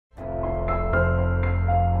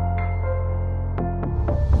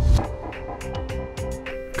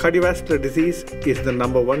Cardiovascular disease is the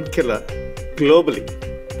 #1 killer globally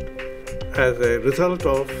as a result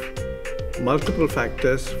of multiple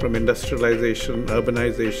factors from industrialization,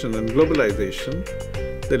 urbanization, and globalization.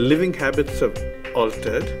 The living habits have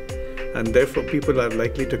altered, and therefore people are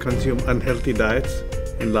likely to consume unhealthy diets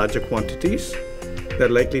in larger quantities.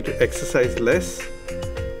 They're likely to exercise less.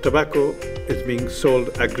 Tobacco is being sold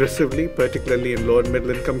aggressively, particularly in low and middle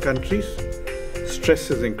income countries. Stress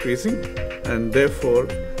is increasing, and therefore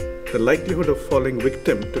the likelihood of falling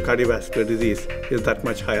victim to cardiovascular disease is that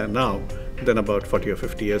much higher now than about 40 or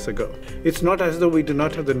 50 years ago. It's not as though we do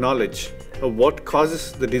not have the knowledge of what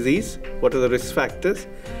causes the disease, what are the risk factors,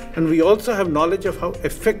 and we also have knowledge of how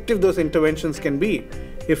effective those interventions can be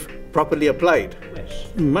if properly applied.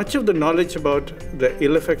 Much of the knowledge about the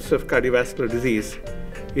ill effects of cardiovascular disease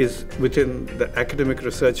is within the academic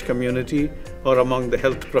research community or among the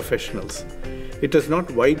health professionals. It has not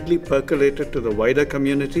widely percolated to the wider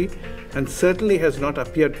community and certainly has not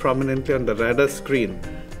appeared prominently on the radar screen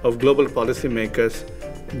of global policymakers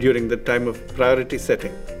during the time of priority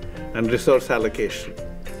setting and resource allocation.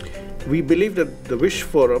 We believe that the WISH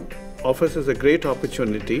Forum offers us a great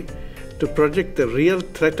opportunity to project the real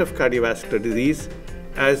threat of cardiovascular disease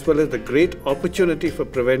as well as the great opportunity for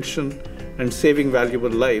prevention and saving valuable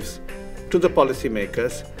lives to the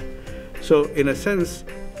policymakers. So in a sense,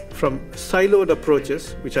 from siloed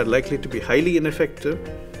approaches, which are likely to be highly ineffective,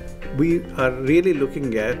 we are really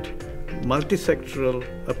looking at multisectoral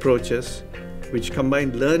approaches which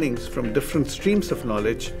combine learnings from different streams of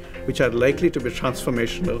knowledge which are likely to be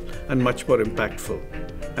transformational and much more impactful.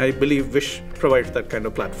 I believe WISH provides that kind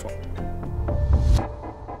of platform.